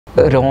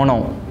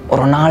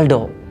Ronaldo,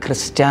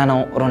 Cristiano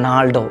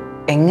Ronaldo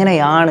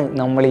എങ്ങനെയാണ്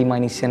നമ്മൾ ഈ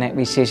മനുഷ്യനെ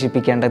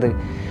വിശേഷിപ്പിക്കേണ്ടത്?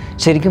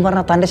 ശരിക്കും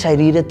പറഞ്ഞാൽ തൻ്റെ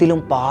ശരീരത്തിലും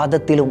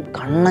പാദത്തിലും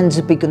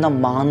കണ്ണഞ്ചിപ്പിക്കുന്ന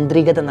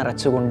മാന്ത്രികത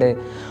നിറച്ചുകൊണ്ട്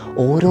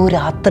ഓരോ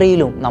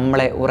രാത്രിയിലും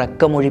നമ്മളെ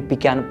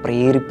ഉറക്കമൊഴിപ്പിക്കാൻ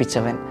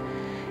പ്രേരിപ്പിച്ചവൻ.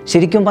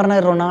 ശരിക്കും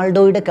പറഞ്ഞാൽ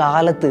റൊണാൾഡോയുടെ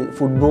കാലത്ത്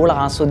ഫുട്ബോൾ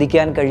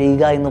ആസ്വദിക്കാൻ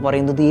കഴിയുക എന്ന്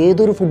പറയുന്നത്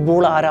ഏതൊരു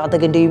ഫുട്ബോൾ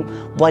ആരാധകൻ്റെയും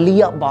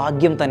വലിയ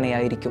ഭാഗ്യം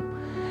തന്നെയായിരിക്കും.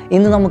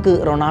 ഇന്ന് നമുക്ക്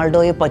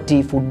റൊണാൾഡോയെ പറ്റി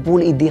ഫുട്ബോൾ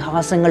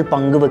ഇതിഹാസങ്ങൾ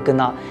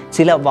പങ്കുവെക്കുന്ന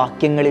ചില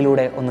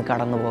വാക്യങ്ങളിലൂടെ ഒന്ന്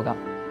കടന്നു പോകാം.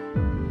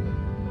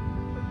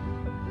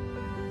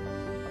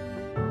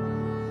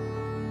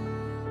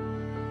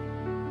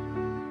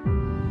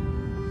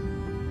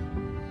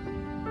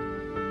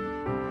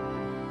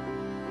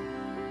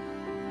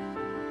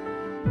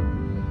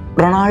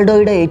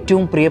 റൊണാൾഡോയുടെ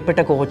ഏറ്റവും പ്രിയപ്പെട്ട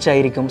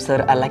കോച്ചായിരിക്കും സർ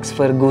അലക്സ്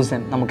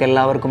ഫെർഗൂസൺ.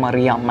 നമുക്കെല്ലാവർക്കും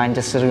അറിയാം,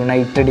 മാഞ്ചസ്റ്റർ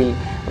യുണൈറ്റഡിൽ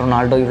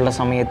റൊണാൾഡോയുള്ള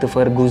സമയത്ത്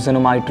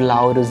ഫെർഗൂസണുമായിട്ടുള്ള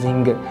ആ ഒരു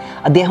സിങ്ക്.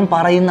 അദ്ദേഹം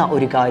പറയുന്ന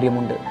ഒരു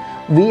കാര്യമുണ്ട്: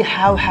 "We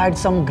have had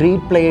some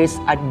great players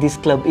at this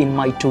club in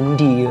my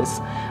 20 years,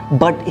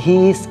 but he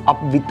is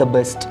up with the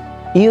best."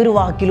 ഈ ഒരു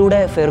വാക്കിലൂടെ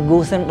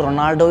ഫെർഗൂസൺ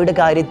റൊണാൾഡോയുടെ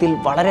കാര്യത്തിൽ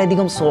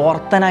വളരെയധികം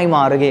സ്വാർത്ഥനായി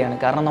മാറുകയാണ്.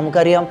 കാരണം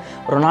നമുക്കറിയാം,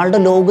 റൊണാൾഡോ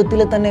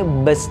ലോകത്തിലെ തന്നെ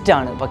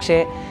ബെസ്റ്റാണ്. പക്ഷേ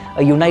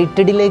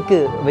യുണൈറ്റഡിലേക്ക്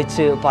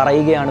വെച്ച്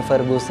പറയുകയാണ്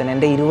ഫെർഗൂസൺ: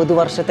 "എൻ്റെ 20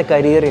 വർഷത്തെ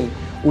കരിയറിൽ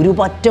ഒരു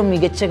പറ്റം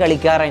മികച്ച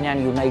കളിക്കാരെ ഞാൻ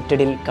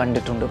യുണൈറ്റഡിൽ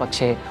കണ്ടിട്ടുണ്ട്,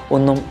 പക്ഷേ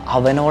ഒന്നും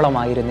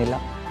അവനോളമായിരുന്നില്ല."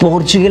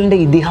 പോർച്ചുഗലിൻ്റെ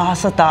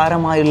ഇതിഹാസ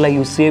താരമായുള്ള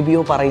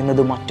യുസേബിയോ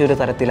പറയുന്നത് മറ്റൊരു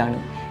തരത്തിലാണ്: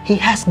 "He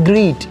has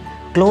great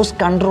close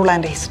control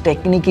and his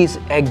technique is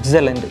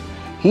excellent.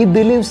 He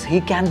believes he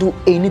can do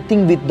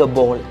anything with the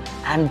ball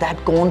and that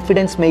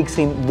confidence makes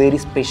him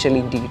very special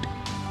indeed."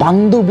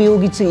 പന്ത്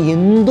ഉപയോഗിച്ച്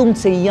എന്തും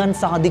ചെയ്യാൻ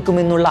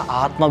സാധിക്കുമെന്നുള്ള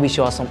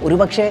ആത്മവിശ്വാസം.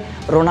 ഒരുപക്ഷെ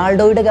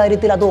റൊണാൾഡോയുടെ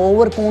കാര്യത്തിൽ അത്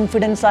ഓവർ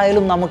കോൺഫിഡൻസ്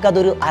ആയാലും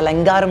നമുക്കതൊരു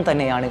അലങ്കാരം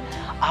തന്നെയാണ്.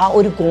 ആ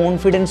ഒരു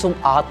കോൺഫിഡൻസും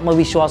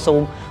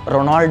ആത്മവിശ്വാസവും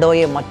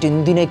റൊണാൾഡോയെ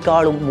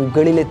മറ്റെന്തിനേക്കാളും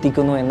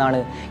മുകളിലെത്തിക്കുന്നു എന്നാണ്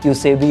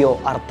യുസേബിയോ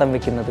അർത്ഥം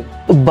വെക്കുന്നത്.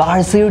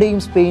 ബാഴ്സയുടെയും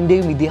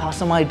സ്പെയിൻ്റെയും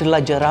ഇതിഹാസമായിട്ടുള്ള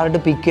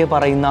ജെറാർഡ് പിക്കെ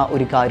പറയുന്ന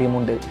ഒരു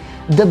കാര്യമുണ്ട്: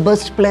 "The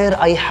best player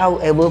I have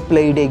ever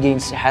played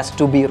against has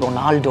to be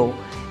Ronaldo.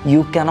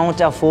 You cannot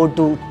afford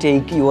to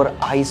take your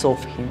eyes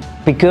off him."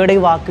 പിക്കയുടെ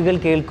വാക്കുകൾ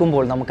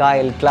കേൾക്കുമ്പോൾ നമുക്ക് ആ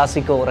El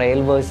Clasico,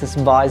 Real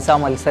versus Barca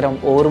മത്സരം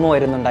ഓർമ്മ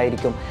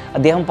വരുന്നുണ്ടായിരിക്കും.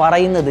 അദ്ദേഹം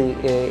പറയുന്നത്,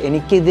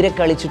 എനിക്കെതിരെ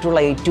കളിച്ചിട്ടുള്ള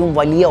ഏറ്റവും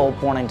വലിയ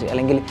ഓപ്പോണൻറ്റ്,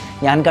 അല്ലെങ്കിൽ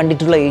ഞാൻ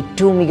കണ്ടിട്ടുള്ള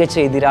ഏറ്റവും മികച്ച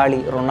എതിരാളി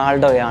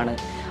റൊണാൾഡോയാണ്.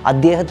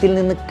 അദ്ദേഹത്തിൽ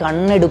നിന്ന്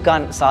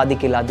കണ്ണെടുക്കാൻ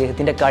സാധിക്കില്ല.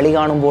 അദ്ദേഹത്തിൻ്റെ കളി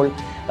കാണുമ്പോൾ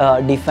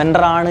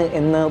ഡിഫൻഡറാണ്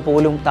എന്ന്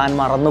പോലും താൻ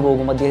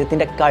മറന്നുപോകും.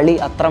 അദ്ദേഹത്തിൻ്റെ കളി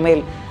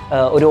അത്രമേൽ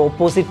ഒരു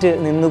ഓപ്പോസിറ്റ്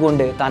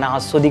നിന്നുകൊണ്ട് താൻ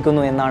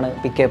ആസ്വദിക്കുന്നു എന്നാണ്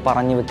പിക്കെ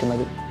പറഞ്ഞു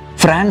വെക്കുന്നത്.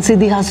 ഫ്രാൻസ്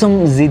ഇതിഹാസം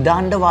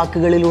സിദാൻ്റെ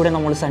വാക്കുകളിലൂടെ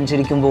നമ്മൾ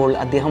സഞ്ചരിക്കുമ്പോൾ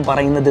അദ്ദേഹം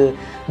പറയുന്നത്: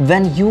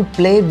 "When you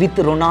play with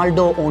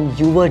Ronaldo on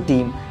your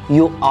team,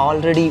 you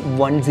already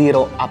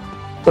 1-0 up."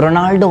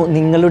 Ronaldo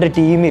നിങ്ങളുടെ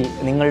ടീമിൽ,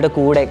 നിങ്ങളുടെ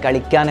കൂടെ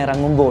കളിക്കാൻ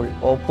ഇറങ്ങുമ്പോൾ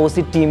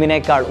ഓപ്പോസിറ്റ്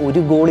ടീമിനേക്കാൾ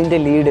ഒരു ഗോളിൻ്റെ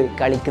ലീഡ്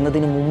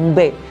കളിക്കുന്നതിന്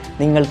മുമ്പേ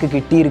നിങ്ങൾക്ക്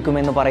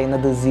കിട്ടിയിരിക്കുമെന്ന്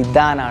പറയുന്നത്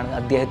സിദാനാണ്.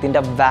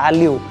 അദ്ദേഹത്തിൻ്റെ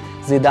വാല്യൂ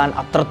സിദാൻ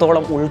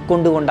അത്രത്തോളം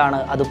ഉൾക്കൊണ്ടുകൊണ്ടാണ്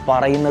അത്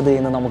പറയുന്നത്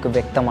എന്ന് നമുക്ക്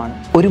വ്യക്തമാണ്.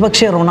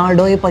 ഒരുപക്ഷെ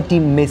റൊണാൾഡോയെ പറ്റി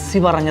മെസ്സി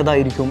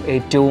പറഞ്ഞതായിരിക്കും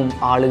ഏറ്റവും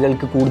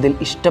ആളുകൾക്ക് കൂടുതൽ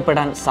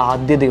ഇഷ്ടപ്പെടാൻ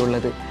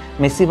സാധ്യതയുള്ളത്.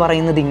 മെസ്സി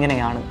പറയുന്നത്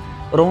ഇങ്ങനെയാണ്: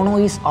 "Rono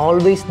is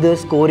always there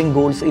scoring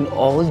goals in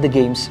all the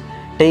games,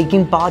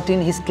 taking part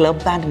in his club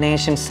and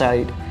nation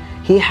side.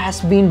 He has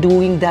been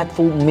doing that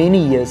for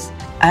many years,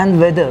 and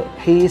whether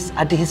he is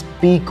at his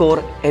peak or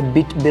a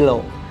bit below,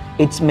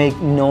 it's make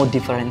no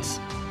difference."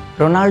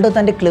 Ronaldo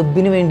തൻ്റെ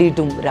ക്ലബിന്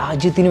വേണ്ടിയിട്ടും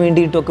രാജ്യത്തിന്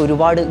വേണ്ടിയിട്ടും ഒക്കെ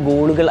ഒരുപാട്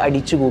ഗോളുകൾ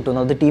അടിച്ചു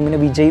കൂട്ടുന്നു. അത് ടീമിനെ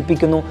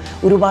വിജയിപ്പിക്കുന്നു,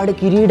 ഒരുപാട്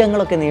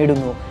കിരീടങ്ങളൊക്കെ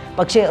നേടുന്നു.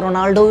 പക്ഷേ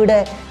റൊണാൾഡോയുടെ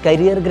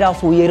കരിയർ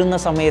ഗ്രാഫ് ഉയരുന്ന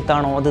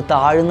സമയത്താണോ അത്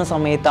താഴുന്ന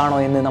സമയത്താണോ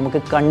എന്ന്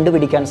നമുക്ക്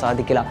കണ്ടുപിടിക്കാൻ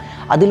സാധിക്കില്ല.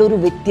 അതിലൊരു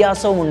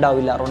വ്യത്യാസവും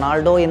ഉണ്ടാവില്ല.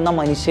 റൊണാൾഡോ എന്ന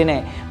മനുഷ്യനെ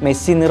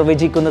മെസ്സി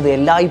നിർവചിക്കുന്നത്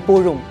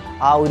എല്ലായ്പ്പോഴും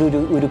ആ ഒരു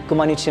ഉരുക്ക്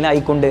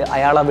മനുഷ്യനായിക്കൊണ്ട്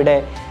അയാൾ അവിടെ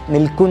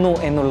നിൽക്കുന്നു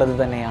എന്നുള്ളത്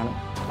തന്നെയാണ്.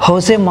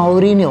 ഹോസെ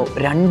മൗറീനിയോ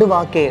 2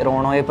 വാക്കേ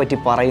റോണോയെ പറ്റി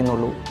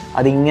പറയുന്നുള്ളൂ.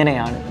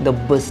 അതിങ്ങനെയാണ്: "The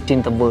best in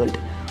the world,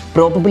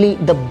 probably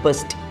the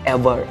best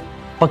ever."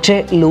 പക്ഷേ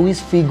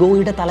ലൂയിസ്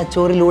ഫിഗോയുടെ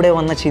തലച്ചോറിലൂടെ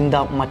വന്ന ചിന്ത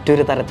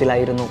മറ്റൊരു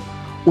തരത്തിലായിരുന്നു.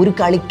 ഒരു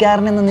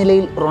കളിക്കാരൻ എന്ന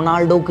നിലയിൽ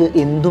റൊണാൾഡോക്ക്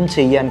എന്തും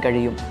ചെയ്യാൻ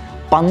കഴിയും.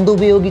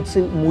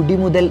 പന്തുപയോഗിച്ച് മുടി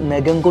മുതൽ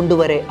നഖം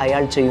കൊണ്ടുവരെ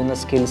അയാൾ ചെയ്യുന്ന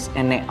സ്കിൽസ്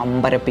എന്നെ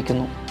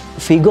അമ്പരപ്പിക്കുന്നു.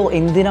 ഫിഗോ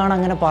എന്തിനാണ്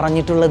അങ്ങനെ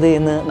പറഞ്ഞിട്ടുള്ളത്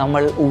എന്ന്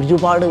നമ്മൾ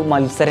ഒരുപാട്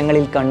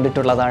മത്സരങ്ങളിൽ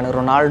കണ്ടിട്ടുള്ളതാണ്.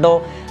 റൊണാൾഡോ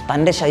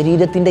തൻ്റെ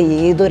ശരീരത്തിൻ്റെ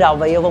ഏതൊരു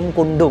അവയവം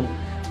കൊണ്ടും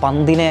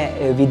പന്തിനെ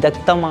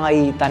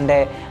വിദഗ്ധമായി തൻ്റെ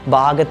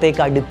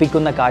ഭാഗത്തേക്ക്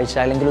അടുപ്പിക്കുന്ന കാഴ്ച,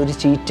 അല്ലെങ്കിൽ ഒരു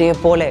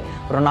ചീറ്റയെപ്പോലെ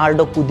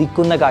റൊണാൾഡോ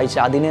കുതിക്കുന്ന കാഴ്ച,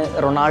 അതിന്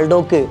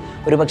റൊണാൾഡോക്ക്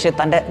ഒരുപക്ഷെ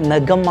തൻ്റെ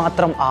നഖം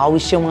മാത്രം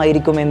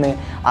ആവശ്യമായിരിക്കുമെന്ന്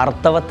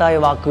അർത്ഥവത്തായ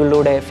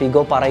വാക്കുകളിലൂടെ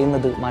ഫിഗോ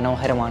പറയുന്നത്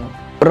മനോഹരമാണ്.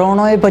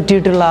 റോണോയെ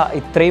പറ്റിയിട്ടുള്ള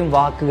ഇത്രയും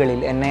വാക്കുകളിൽ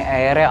എന്നെ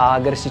ഏറെ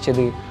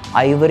ആകർഷിച്ചത്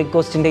ഐവറി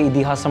കോസ്റ്റിൻ്റെ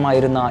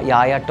ഇതിഹാസമായിരുന്ന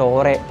യായ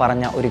ടോറെ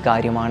പറഞ്ഞ ഒരു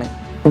കാര്യമാണ്: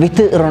 "With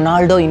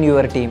Ronaldo in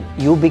your team,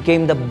 you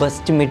became the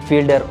best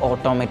midfielder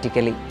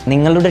automatically."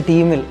 നിങ്ങളുടെ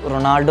ടീമിൽ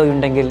റൊണാൾഡോ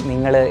ഉണ്ടെങ്കിൽ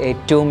നിങ്ങൾ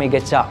ഏറ്റവും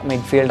മികച്ച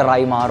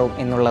മിഡ്ഫീൽഡറായി മാറും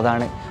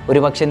എന്നുള്ളതാണ്.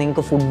 ഒരുപക്ഷെ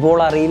നിങ്ങൾക്ക് ഫുട്ബോൾ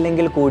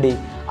അറിയില്ലെങ്കിൽ കൂടി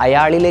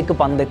അയാളിലേക്ക്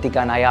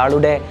പന്തെത്തിക്കാൻ,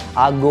 അയാളുടെ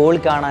ആ ഗോൾ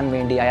കാണാൻ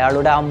വേണ്ടി,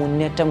 അയാളുടെ ആ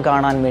മുന്നേറ്റം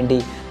കാണാൻ വേണ്ടി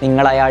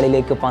നിങ്ങൾ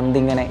അയാളിലേക്ക്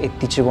പന്തിങ്ങനെ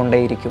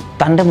എത്തിച്ചുകൊണ്ടേയിരിക്കും.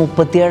 തൻ്റെ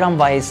 37-ാം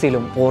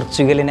വയസ്സിലും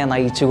പോർച്ചുഗലിനെ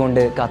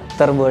നയിച്ചുകൊണ്ട്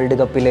ഖത്തർ വേൾഡ്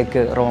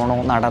കപ്പിലേക്ക് റോണോ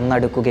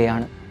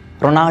നടന്നെടുക്കുകയാണ്.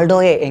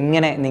 റൊണാൾഡോയെ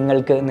എങ്ങനെ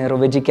നിങ്ങൾക്ക്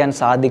നിർവചിക്കാൻ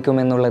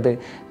സാധിക്കുമെന്നുള്ളത്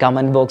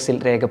കമൻറ്റ് ബോക്സിൽ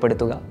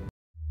രേഖപ്പെടുത്തുക.